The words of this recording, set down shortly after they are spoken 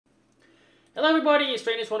Hello everybody, it's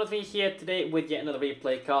Strangers103 here today with yet another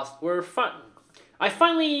replay cast. I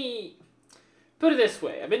finally put it this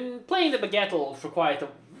way. I've been playing the baguette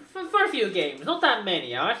for a few games, not that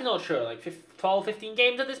many. I'm actually not sure, like 12, 15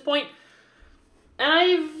 games at this point. And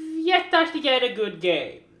I've yet to actually get a good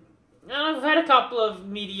game. And I've had a couple of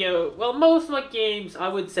well, most of my games I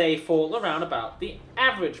would say fall around about the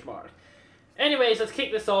average mark. Anyways, let's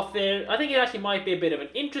kick this off there. I think it actually might be a bit of an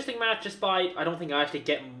interesting match, despite I don't think I actually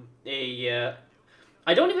get I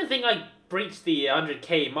don't even think I breached the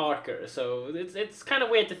 100k marker, so it's kind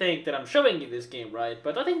of weird to think that I'm showing you this game, right?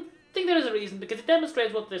 But I think there is a reason, because it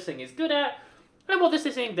demonstrates what this thing is good at, and what this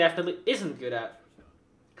thing definitely isn't good at.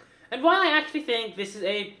 And while I actually think this is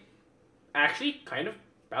a actually kind of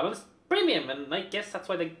balanced premium, and I guess that's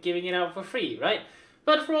why they're giving it out for free, right?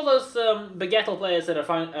 But for all those baguette players that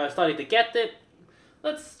are starting to get it,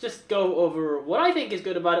 let's just go over what I think is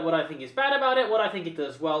good about it, what I think is bad about it, what I think it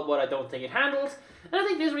does well, what I don't think it handles. And I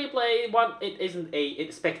think this replay, it isn't a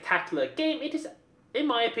spectacular game. It is, in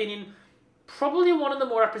my opinion, probably one of the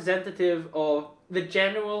more representative of the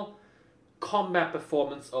general combat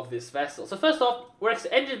performance of this vessel. So first off, we're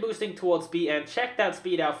engine boosting towards B, and check that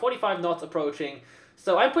speed out, 45 knots approaching.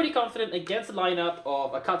 So I'm pretty confident against the lineup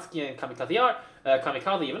of Akatsuki and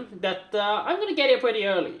Kamikaze even, that I'm going to get here pretty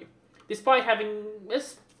early, despite having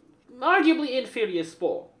this arguably inferior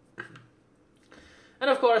spore. And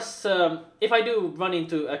of course, if I do run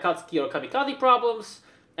into Akatsuki or Kamikaze problems,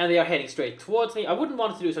 and they are heading straight towards me, I wouldn't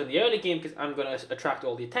want to do so in the early game, because I'm going to attract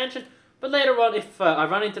all the attention. But later on, if I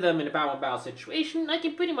run into them in a bow-on-bow situation, I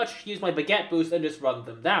can pretty much use my baguette boost and just run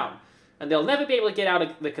them down. And they'll never be able to get out of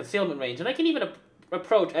the concealment range, and I can even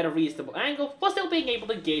approach at a reasonable angle, while still being able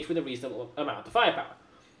to engage with a reasonable amount of firepower.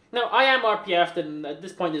 Now, I am RPF'd, and at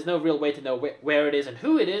this point there's no real way to know where it is and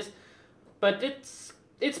who it is, but it's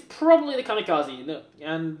probably the Kamikaze,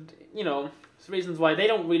 and, you know, there's reasons why they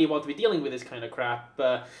don't really want to be dealing with this kind of crap.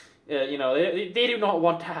 You know, they do not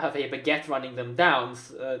want to have a baguette running them down.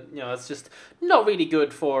 You know, it's just not really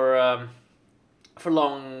good for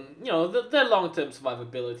long, you know, their long-term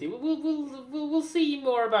survivability. We'll see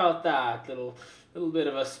more about that. Little bit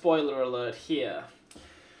of a spoiler alert here.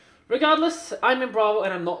 Regardless, I'm in Bravo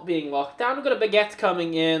and I'm not being locked down. We've got a baguette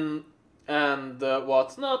coming in and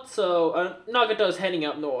what's not. So Nagato's heading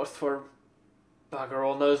up north for bugger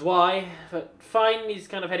all knows why. But fine, he's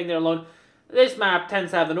kind of heading there alone. This map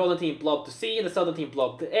tends to have the northern team blob to C and the southern team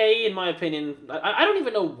blob to A, in my opinion. I don't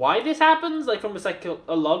even know why this happens, like from a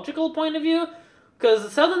psychological point of view. Because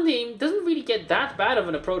the southern team doesn't really get that bad of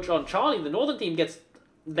an approach on Charlie. The northern team gets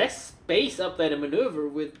less space up there to maneuver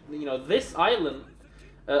with, you know, this island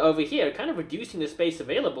over here, kind of reducing the space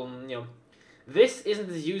available. And, you know, this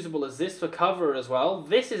isn't as usable as this for cover as well.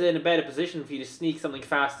 This is in a better position for you to sneak something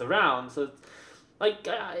fast around. So, like,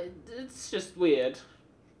 it's just weird.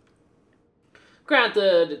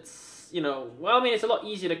 Granted, it's, you know, well, I mean, it's a lot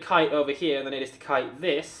easier to kite over here than it is to kite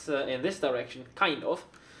this in this direction, kind of.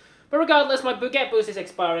 But regardless, my baguette boost is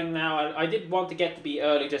expiring now. I did want to get to be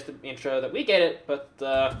early just to ensure that we get it, but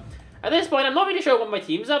at this point, I'm not really sure what my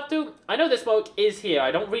team's up to. I know the smoke is here. I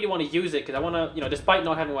don't really want to use it, because I want to, you know, despite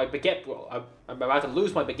not having my baguette, well, I'm about to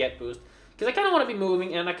lose my baguette boost, because I kind of want to be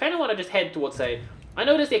moving, and I kind of want to just head towards, say, I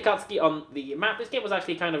noticed the Akatsuki on the map. This game was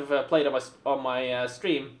actually kind of played on my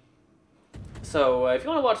stream. So if you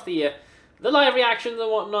want to watch the live reactions and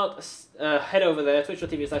whatnot, head over there,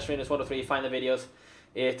 twitch.tv/Strangers103, find the videos.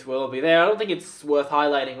 It will be there. I don't think it's worth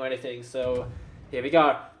highlighting or anything, so here we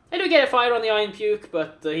go. I do get a fire on the Iron Puke,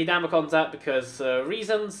 but he damacons that because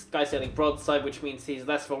reasons. Guy's sailing broadside, which means he's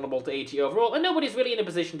less vulnerable to AT overall, and nobody's really in a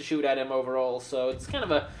position to shoot at him overall, so it's kind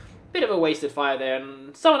of a bit of a wasted fire there,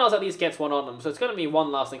 and someone else at least gets one on him, so it's going to be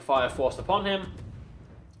one lasting fire forced upon him.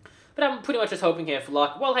 But I'm pretty much just hoping here for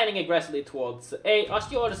luck, while heading aggressively towards A. Our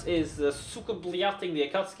Stewardess is sukubliating the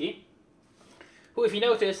Akatsuki, who, if you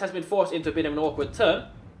notice, has been forced into a bit of an awkward turn.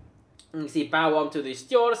 You see bow onto the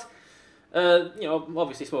Stewardess. You know,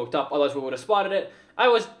 obviously smoked up, otherwise we would have spotted it. I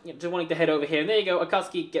was just wanting to head over here, and there you go,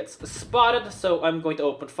 Akatsuki gets spotted, so I'm going to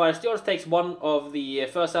open fire. Stewardess takes one of the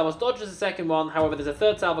first salvos, dodges the second one, however there's a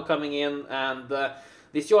third salvo coming in, and the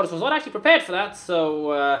Stewardess was not actually prepared for that,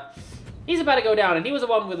 so he's about to go down, and he was the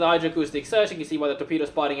one with the hydroacoustic search. You can see why the torpedo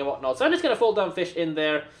spotting and whatnot, so I'm just going to fall down fish in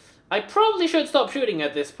there. I probably should stop shooting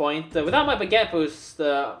at this point. Without my baguette boost,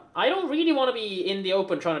 I don't really want to be in the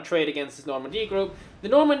open trying to trade against this Normandy group. The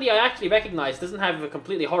Normandy I actually recognize doesn't have a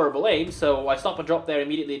completely horrible aim, so I stop and drop there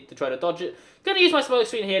immediately to try to dodge it. Gonna use my smoke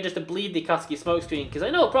screen here just to bleed the Akatsuki smoke screen, because I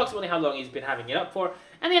know approximately how long he's been having it up for,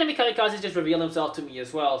 and the enemy Kamikazes just reveal himself to me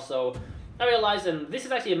as well, so I realized, and this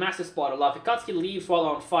is actually a massive spot, a lot of Akatsuki leaves while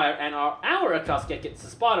on fire, and our Akatsuki gets a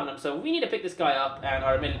spot on him, so we need to pick this guy up, and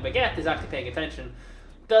our mini baguette is actually paying attention.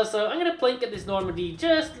 So I'm going to plink at this Normandy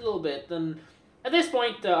just a little bit, and at this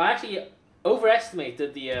point, I actually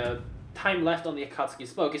overestimated the time left on the Akatsuki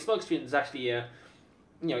smoke. His smoke screen is actually,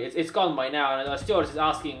 it's gone by now, and Stuart is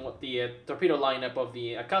asking what the torpedo lineup of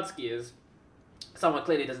the Akatsuki is. Someone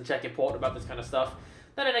clearly doesn't check import about this kind of stuff.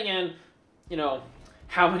 Then again,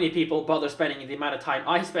 how many people bother spending the amount of time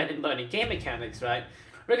I spend in learning game mechanics, right?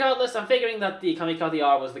 Regardless, I'm figuring that the Kamikaze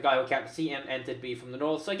R was the guy who capped C and entered B from the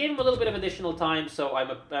north, so I gave him a little bit of additional time, so I'm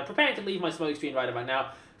preparing to leave my smoke screen right about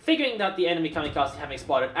now, figuring that the enemy Kamikaze having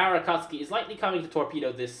spotted our Akatsuki is likely coming to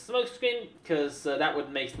torpedo this smoke screen, because that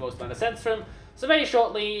would make the most amount of sense for him. So very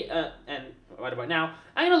shortly, and right about now,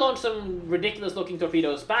 I'm going to launch some ridiculous looking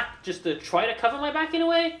torpedoes back, just to try to cover my back in a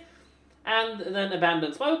way, and then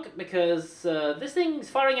abandon smoke, because this thing's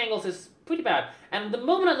firing angles is pretty bad. And the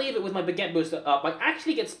moment I leave it with my baguette booster up, I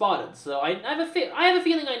actually get spotted. So I have a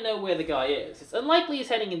feeling I know where the guy is. It's unlikely he's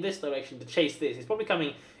heading in this direction to chase this. He's probably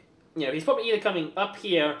coming, he's probably either coming up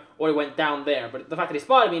here or he went down there. But the fact that he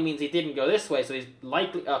spotted me means he didn't go this way, so he's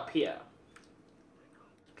likely up here.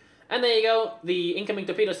 And there you go. The incoming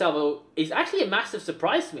torpedo salvo is actually a massive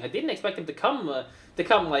surprise to me. I didn't expect him to come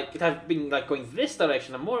like it have been like going this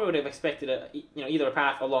direction. I more would have expected either a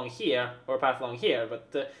path along here or a path along here,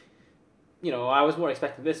 but I was more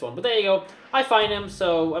expecting this one. But there you go. I find him,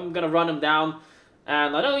 so I'm gonna run him down.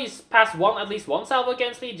 And I know he's passed at least one salvo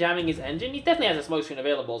against me, jamming his engine. He definitely has a smoke screen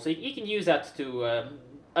available, so he can use that to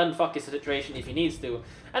unfuck his situation if he needs to.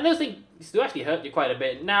 And those things do actually hurt you quite a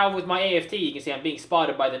bit. Now with my AFT, you can see I'm being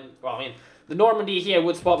spotted by the Normandy here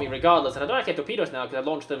would spot me regardless, and I don't actually have torpedoes now because I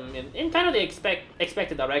launched them in kind of the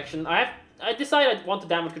expected direction. I decided I want the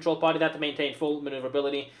damage control party that to maintain full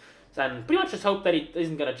maneuverability, and pretty much just hope that he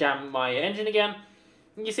isn't going to jam my engine again.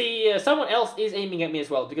 And you see, someone else is aiming at me as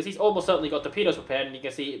well, because he's almost certainly got torpedoes prepared, and you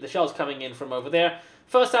can see the shells coming in from over there.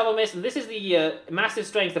 First salvo miss, and this is the massive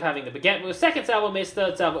strength of having the baguette move. Second salvo miss,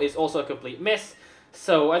 third salvo is also a complete miss.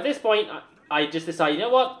 So at this point, I just decide, you know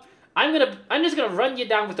what? I'm just gonna run you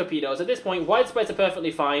down with torpedoes. At this point, widespreads are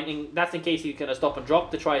perfectly fine, and that's in case you can stop and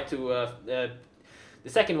drop to try to. The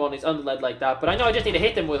second one is underled like that, but I know I just need to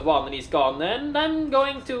hit him with one, and he's gone. And I'm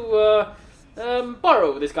going to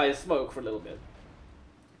borrow this guy's smoke for a little bit.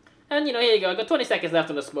 And here you go. I got 20 seconds left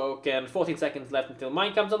on the smoke, and 14 seconds left until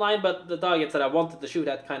mine comes online. But the targets that I wanted to shoot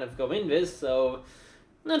at kind of go invis, so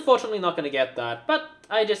unfortunately not going to get that. But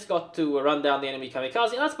I just got to run down the enemy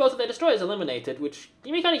Kamikaze, and that's both of their destroyers eliminated, which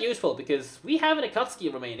can be kind of useful because we have an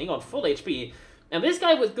Akatsuki remaining on full HP, and this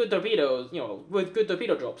guy with good torpedoes, with good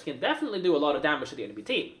torpedo drops, can definitely do a lot of damage to the enemy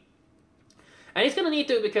team. And he's going to need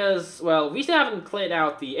to because, well, we still haven't cleared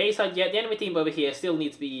out the A side yet. The enemy team over here still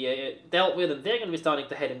needs to be dealt with, and they're going to be starting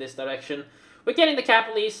to head in this direction. We're getting the cap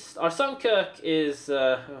at least. Our Sunkirk is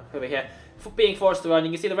over here, being forced to run.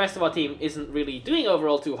 You can see the rest of our team isn't really doing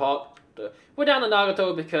overall too hot. We're down to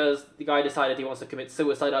Nagato because the guy decided he wants to commit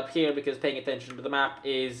suicide up here because paying attention to the map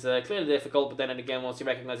is clearly difficult, but then again, once you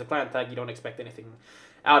recognize a clan tag, you don't expect anything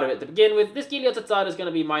out of it to begin with. This Gilio Tatsada is going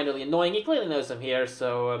to be minorly annoying. He clearly knows I'm here,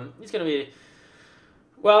 so he's going to be...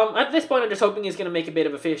 Well, at this point, I'm just hoping he's going to make a bit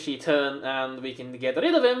of a fishy turn and we can get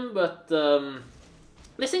rid of him, but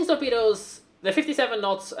this thing's torpedoes, they're 57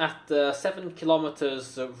 knots at 7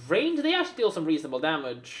 kilometers range. They actually deal some reasonable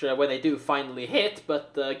damage when they do finally hit,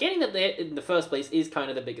 but getting them to hit in the first place is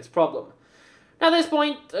kind of the biggest problem. Now at this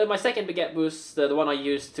point, my second baguette boost, the one I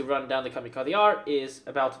used to run down the Kamikaze R, is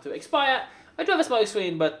about to expire. I do have a smoke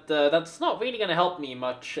screen, but that's not really going to help me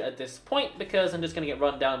much at this point because I'm just going to get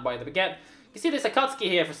run down by the baguette. You see this Akatsuki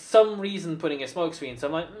here for some reason putting a smoke screen, so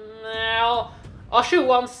I'm like, well, I'll shoot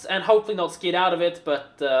once and hopefully not skid out of it,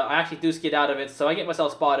 but I actually do skid out of it, so I get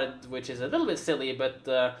myself spotted, which is a little bit silly, but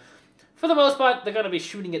for the most part, they're going to be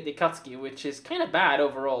shooting at the Akatsuki, which is kind of bad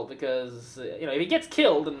overall, because, if he gets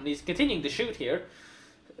killed and he's continuing to shoot here,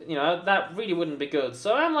 that really wouldn't be good.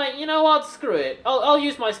 So I'm like, you know what, screw it. I'll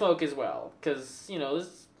use my smoke as well, because,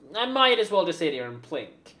 I might as well just sit here and plink.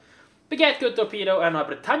 Baguette, good torpedo, and our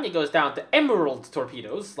Britannia goes down to emerald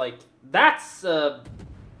torpedoes. Like, that's a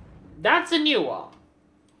new one.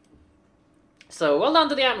 So, well done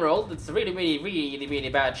to the Emerald. It's a really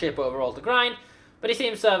bad ship overall to grind, but he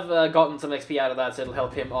seems to have gotten some XP out of that, so it'll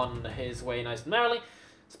help him on his way nice and merrily.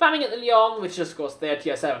 Spamming at the Lyon, which is, of course, their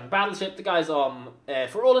Tier 7 battleship. The guy's on,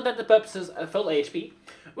 for all intents and purposes, full HP.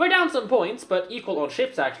 We're down some points, but equal on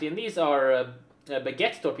ships, actually, and these are...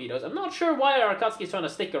 baguette torpedoes. I'm not sure why our Akatsuki is trying to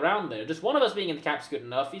stick around there. Just one of us being in the cap's good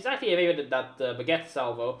enough. He's actually evaded that baguette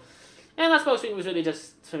salvo. And that smoke screen was really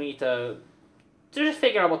just for me to just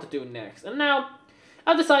figure out what to do next. And now,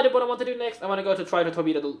 I've decided what I want to do next. I want to go to try to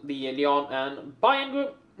torpedo the Leon and Bayern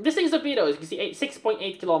group. This thing's torpedo, as you can see,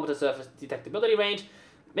 6.8 kilometer surface detectability range.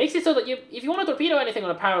 Makes it so that if you want to torpedo anything on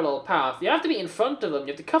a parallel path, you have to be in front of them. You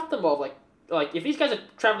have to cut them off. Like if these guys are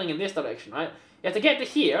traveling in this direction, right? You have to get to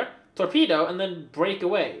here, torpedo, and then break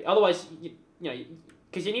away. Otherwise, you know,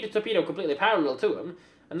 because you need a torpedo completely parallel to them.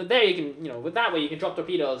 And then there you can, with that way you can drop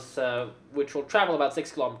torpedoes which will travel about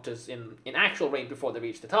 6 kilometers in actual range before they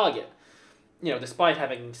reach the target. Despite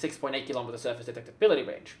having 6.8 kilometer surface detectability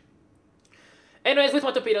range. Anyways, with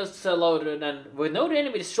my torpedoes loaded and with no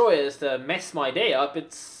enemy destroyers to mess my day up,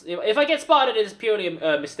 if I get spotted, it is purely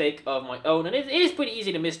a mistake of my own, and it is pretty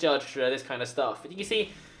easy to misjudge this kind of stuff. You can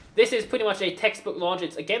see this is pretty much a textbook launch.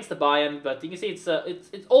 It's against the Bayern, but you can see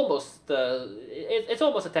it's almost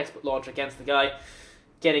a textbook launch against the guy.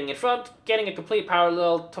 Getting in front, getting a complete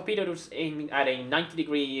parallel, torpedoes aiming at a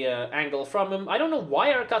 90-degree angle from him. I don't know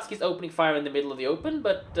why Arkatsuki's opening fire in the middle of the open,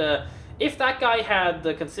 but if that guy had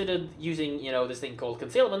considered using, this thing called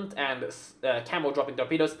concealment and camo dropping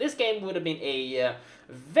torpedoes, this game would have been a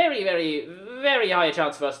very, very, very high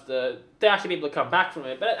chance for us to actually be able to come back from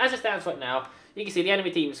it. But as it stands right now, you can see the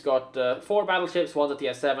enemy team's got 4 battleships, one's a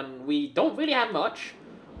TS7. We don't really have much.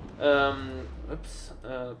 Oops.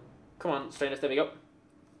 Come on, Strainers, there we go.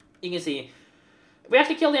 You can see, we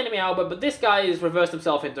actually killed the enemy Aigle, but this guy has reversed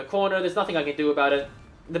himself into a corner. There's nothing I can do about it.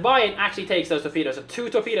 The Bayern actually takes those torpedoes, and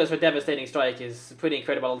 2 torpedoes for devastating strike is pretty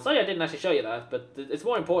incredible. Sorry I didn't actually show you that, but it's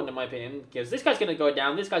more important in my opinion, because this guy's going to go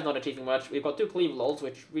down, this guy's not achieving much. We've got 2 Clevelands,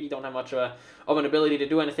 which really don't have much of an ability to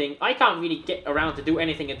do anything. I can't really get around to do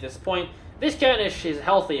anything at this point. This Kernish is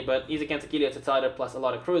healthy, but he's against a Gilead Tsatsida plus a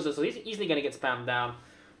lot of cruisers, so he's easily going to get spammed down.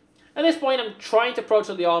 At this point, I'm trying to approach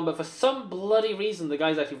the Leon, but for some bloody reason, the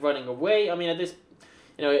guy's actually running away. I mean, at this,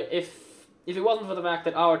 if it wasn't for the fact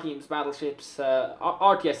that our team's battleships,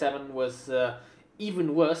 our TS7 was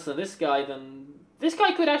even worse than this guy, then this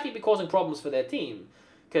guy could actually be causing problems for their team.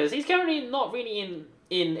 Because he's currently not really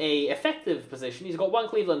in a effective position. He's got 1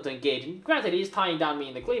 Cleveland to engage, and granted, he's tying down me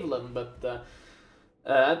in the Cleveland, but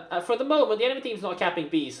for the moment, the enemy team's not capping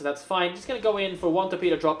B, so that's fine. Just going to go in for 1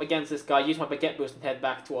 torpedo drop against this guy, use my baguette boost and head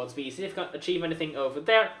back towards B, see if I can achieve anything over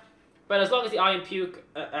there. But as long as the Iron Puke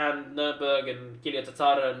and Nürnberg and Gilead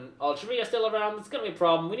Tsatsida and Algeria are still around, it's going to be a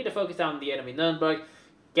problem. We need to focus down the enemy Nürnberg,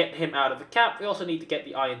 get him out of the cap. We also need to get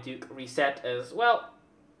the Iron Duke reset as well.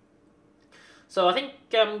 So I think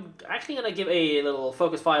I'm actually going to give a little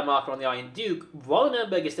focus fire marker on the Iron Duke while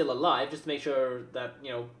Nürnberg is still alive, just to make sure that,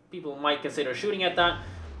 people might consider shooting at that.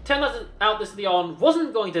 Turned out this Leon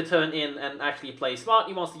wasn't going to turn in and actually play smart.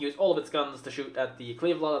 He wants to use all of its guns to shoot at the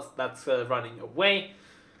Cleveland that's running away.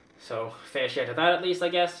 So, fair share to that at least, I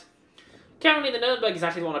guess. Currently, the Nürnberg is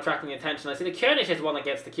actually the one attracting attention. I see the Kernish is the one that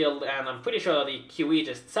gets the kill, and I'm pretty sure the QE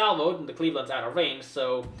just salvoed, and the Cleveland's out of range,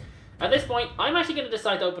 so at this point, I'm actually going to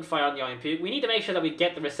decide to open fire on the Iron Puke. We need to make sure that we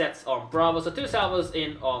get the resets on Bravo, so 2 salvos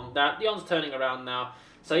in on that. Leon's turning around now,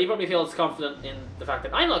 so he probably feels confident in the fact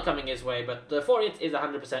that I'm not coming his way, but for it is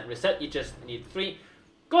 100% reset. You just need 3.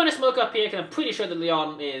 Going to smoke up here, because I'm pretty sure that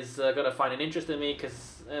Leon is going to find an interest in me,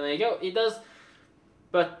 because there you go, he does.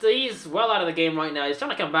 But he's well out of the game right now. He's trying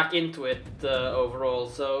to come back into it overall,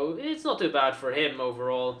 so it's not too bad for him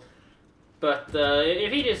overall. But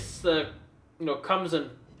if he just comes and,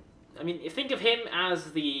 I mean, think of him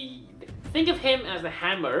as the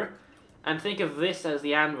hammer, and think of this as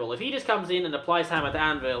the anvil. If he just comes in and applies hammer to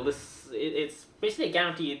anvil, it's basically a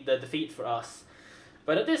guaranteed defeat for us.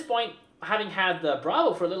 But at this point, having had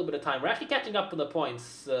Bravo for a little bit of time, we're actually catching up on the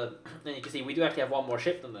points. And you can see we do actually have 1 more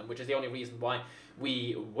ship than them, which is the only reason why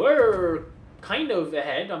we were kind of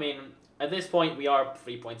ahead. I mean, at this point we are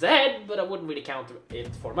 3 points ahead, but I wouldn't really count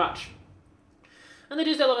it for much. And they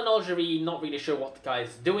do still have an Algerie, not really sure what the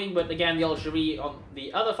guy's doing, but again, the Algerie on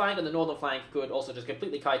the other flank and the northern flank could also just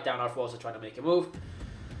completely kite down our forces trying to make a move.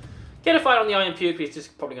 Get a fight on the Iron Puke, he's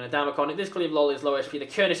just probably going to damage on it. This Cleveland is low HP, the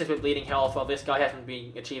Kernish has been bleeding health, while this guy hasn't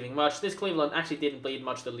been achieving much. This Cleveland actually didn't bleed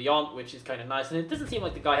much to Leon, which is kind of nice, and it doesn't seem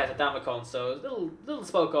like the guy has a Damacon, so little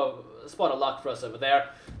spot of luck for us over there.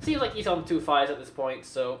 Seems like he's on 2 fires at this point,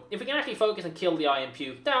 so if we can actually focus and kill the Iron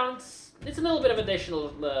Puke down, it's a little bit of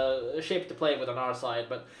additional shape to play with on our side,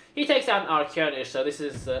 but he takes down our Kernish, so this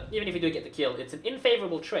is, even if we do get the kill, it's an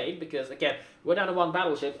unfavorable trade, because again, we're down to 1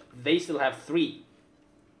 battleship, they still have 3.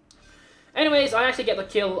 Anyways, I actually get the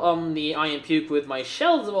kill on the Iron Puke with my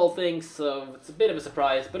shells of all things, so it's a bit of a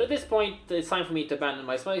surprise. But at this point, it's time for me to abandon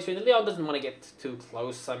my smoke screen. The Leon doesn't want to get too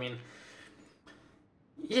close. I mean,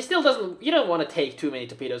 he still doesn't. You don't want to take too many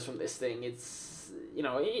torpedoes from this thing. It's,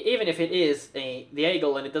 even if it is the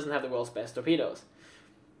Aigle and it doesn't have the world's best torpedoes.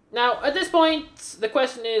 Now, at this point, the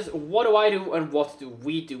question is, what do I do and what do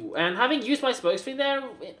we do? And having used my smoke screen there,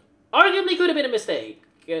 it arguably could have been a mistake.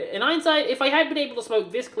 In hindsight, if I had been able to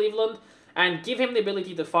smoke this Cleveland and give him the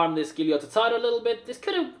ability to farm this Giliotataro a little bit, this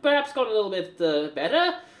could have perhaps gone a little bit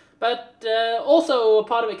better. But also, a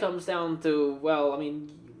part of it comes down to, well, I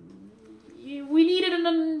mean, we needed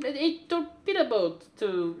a torpedo boat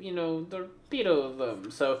to, torpedo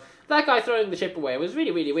them. So that guy throwing the ship away was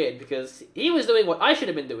really, really weird because he was doing what I should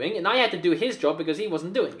have been doing, and I had to do his job because he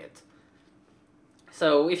wasn't doing it.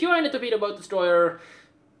 So if you're in a torpedo boat destroyer,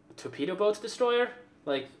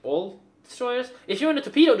 like all destroyers, if you're in a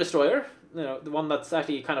torpedo destroyer, the one that's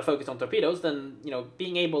actually kind of focused on torpedoes, then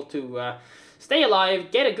being able to stay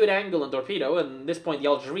alive, get a good angle and torpedo, and at this point the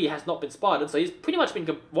Algerie has not been spotted, so he's pretty much been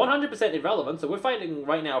 100% irrelevant, so we're fighting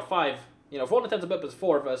right now 5, for all intents and purposes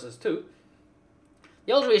 4 versus 2.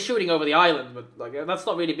 The Algerie is shooting over the island, but that's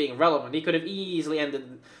not really being relevant. He could have easily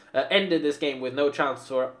ended this game with no chance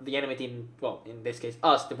for the enemy team, well, in this case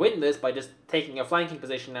us, to win this by just taking a flanking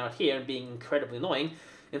position out here and being incredibly annoying,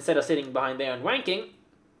 instead of sitting behind there and wanking.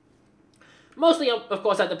 Mostly, of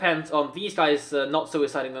course, that depends on these guys not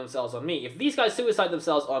suiciding themselves on me. If these guys suicide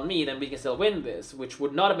themselves on me, then we can still win this, which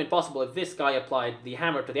would not have been possible if this guy applied the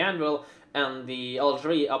hammer to the anvil and the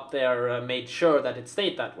Algerie up there made sure that it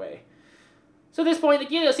stayed that way. So at this point, the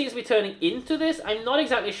Gilio seems to be turning into this. I'm not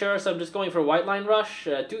exactly sure, so I'm just going for a white line rush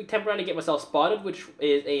to temporarily get myself spotted, which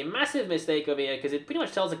is a massive mistake over here because it pretty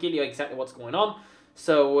much tells the Gilio exactly what's going on.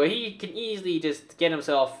 So he can easily just get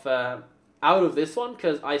himself out of this one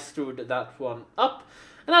because I screwed that one up.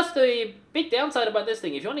 And that's the big downside about this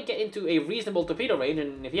thing. If you want to get into a reasonable torpedo range,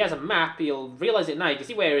 and if he has a map, you'll realize it now. You can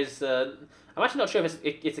see where his... I'm actually not sure if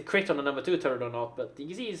it's a crit on the number 2 turret or not, but you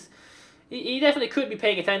can see he definitely could be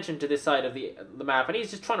paying attention to this side of the map, and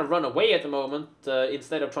he's just trying to run away at the moment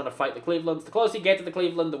instead of trying to fight the Clevelands. The closer you get to the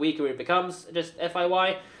Cleveland, the weaker it becomes, just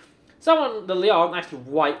FYI. Someone, the Leon, actually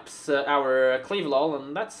wipes our Clevelol,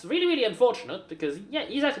 and that's really, really unfortunate, because, yeah,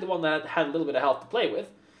 he's actually the one that had a little bit of health to play with.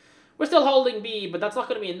 We're still holding B, but that's not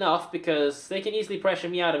going to be enough, because they can easily pressure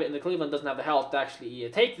me out of it, and the Cleveland doesn't have the health to actually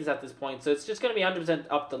take this at this point, so it's just going to be 100%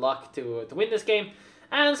 up to luck to win this game.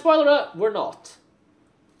 And spoiler alert, we're not.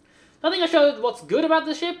 I think I showed what's good about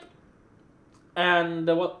the ship, and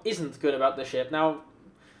what isn't good about the ship. Now,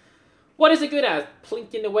 what is it good at?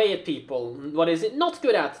 Plinking away at people. What is it not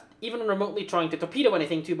good at? Even remotely trying to torpedo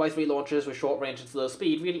anything 2x3 launchers with short range and slow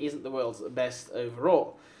speed really isn't the world's best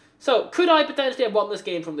overall. So, could I potentially have won this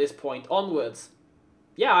game from this point onwards?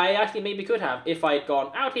 Yeah, I actually maybe could have, if I had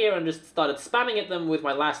gone out here and just started spamming at them with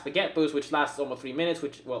my last baguette boost, which lasts almost 3 minutes,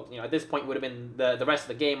 which, well, at this point would have been the rest of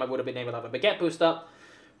the game. I would have been able to have a baguette boost up.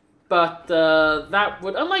 But that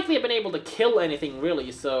would unlikely have been able to kill anything,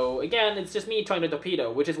 really. So, again, it's just me trying to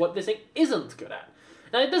torpedo, which is what this thing isn't good at.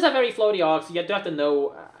 Now, it does have very floaty arcs, so you do have to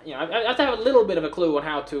know, I have to have a little bit of a clue on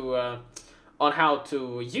how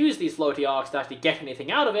to use these floaty arcs to actually get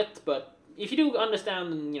anything out of it, but if you do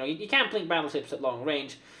understand, and, you can plink battleships at long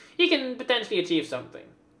range, you can potentially achieve something.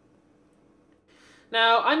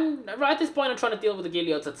 Now, at this point I'm trying to deal with the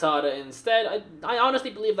Giliotataro instead. I honestly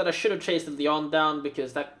believe that I should have chased the Leon down,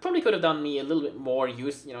 because that probably could have done me a little bit more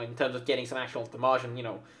use, in terms of getting some actual damage and,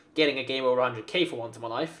 getting a game over 100k for once in my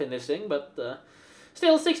life in this thing, but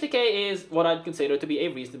still, 60k is what I'd consider to be a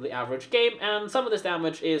reasonably average game, and some of this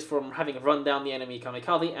damage is from having run down the enemy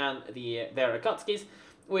Kamikaze and their Akatskis,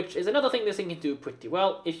 which is another thing this thing can do pretty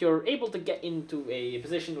well. If you're able to get into a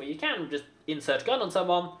position where you can just insert gun on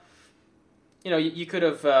someone, you could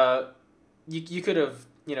have, done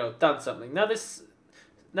something. Now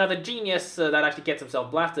the genius that actually gets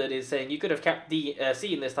himself blasted is saying you could have kept the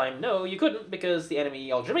C in this time. No, you couldn't, because the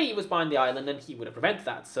enemy Algerie was behind the island and he would have prevented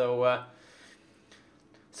that. So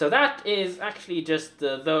that is actually just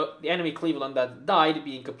the enemy Cleveland that died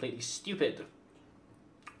being completely stupid.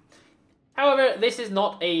 However, this is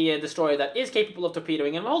not a destroyer that is capable of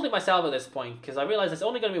torpedoing, and I'm holding myself at this point, because I realize there's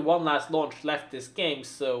only going to be one last launch left this game,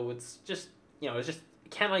 so it's just,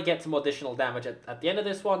 can I get some additional damage at the end of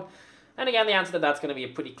this one? And again, the answer to that's going to be a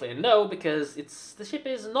pretty clear no, because the ship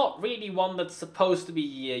is not really one that's supposed to be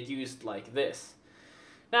used like this.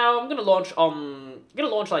 Now, I'm going to launch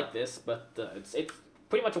like this, but it's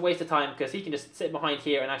pretty much a waste of time, because he can just sit behind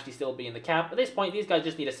here and actually still be in the cap. At this point, these guys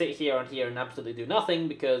just need to sit here and absolutely do nothing,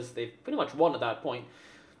 because they've pretty much won at that point.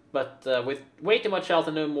 But with way too much health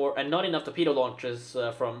and not enough torpedo launches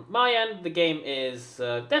from my end, the game is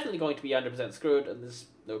definitely going to be 100% screwed, and there's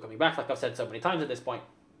no coming back, like I've said so many times at this point.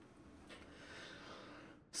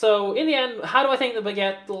 So, in the end, how do I think the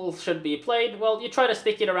baguette should be played? Well, you try to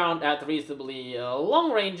stick it around at reasonably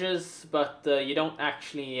long ranges, but you don't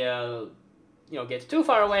actually get too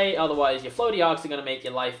far away, otherwise your floaty arcs are going to make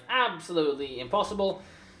your life absolutely impossible.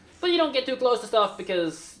 But you don't get too close to stuff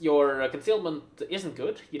because your concealment isn't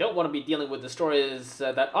good. You don't want to be dealing with destroyers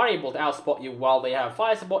that are able to outspot you while they have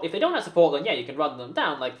fire support. If they don't have support, then yeah, you can run them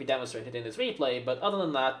down like we demonstrated in this replay, but other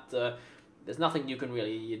than that, there's nothing you can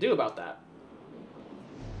really do about that.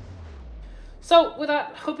 So, with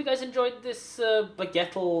that, hope you guys enjoyed this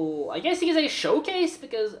baguette, I guess you can say showcase,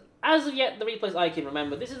 because as of yet, the replays I can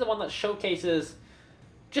remember, this is the one that showcases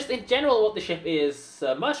just in general what the ship is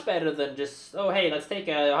much better than just, oh hey, let's take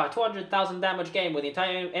a 200,000 damage game where the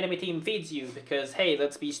entire enemy team feeds you, because hey,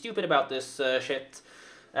 let's be stupid about this shit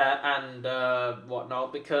and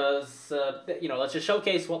whatnot, because, let's just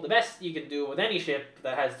showcase what the best you can do with any ship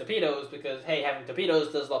that has torpedoes, because hey, having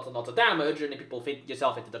torpedoes does lots and lots of damage, and if people feed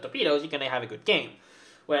yourself into the torpedoes, you can have a good game.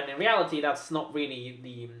 When in reality, that's not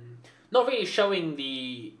really showing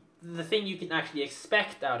the thing you can actually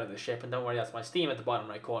expect out of the ship, and don't worry, that's my Steam at the bottom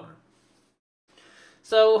right corner.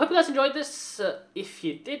 So, hope you guys enjoyed this. If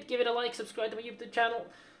you did, give it a like, subscribe to my YouTube channel.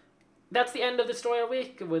 That's the end of the story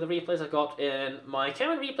week with the replays I got in my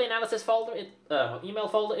current replay analysis folder, email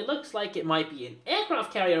folder. It looks like it might be an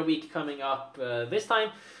aircraft carrier week coming up this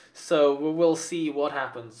time, so we'll see what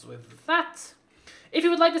happens with that. If you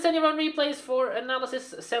would like to send your own replays for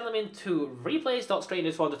analysis, send them into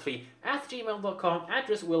replays.strangers123@gmail.com.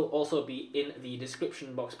 Address will also be in the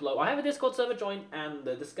description box below. I have a Discord server, join and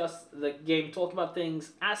discuss the game, talk about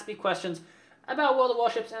things, ask me questions about World of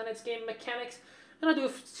Warships and its game mechanics. And I do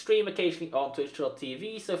stream occasionally on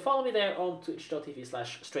twitch.tv, so follow me there on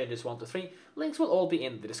twitch.tv/strangers123. Links will all be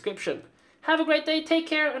in the description. Have a great day, take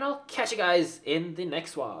care, and I'll catch you guys in the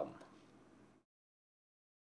next one.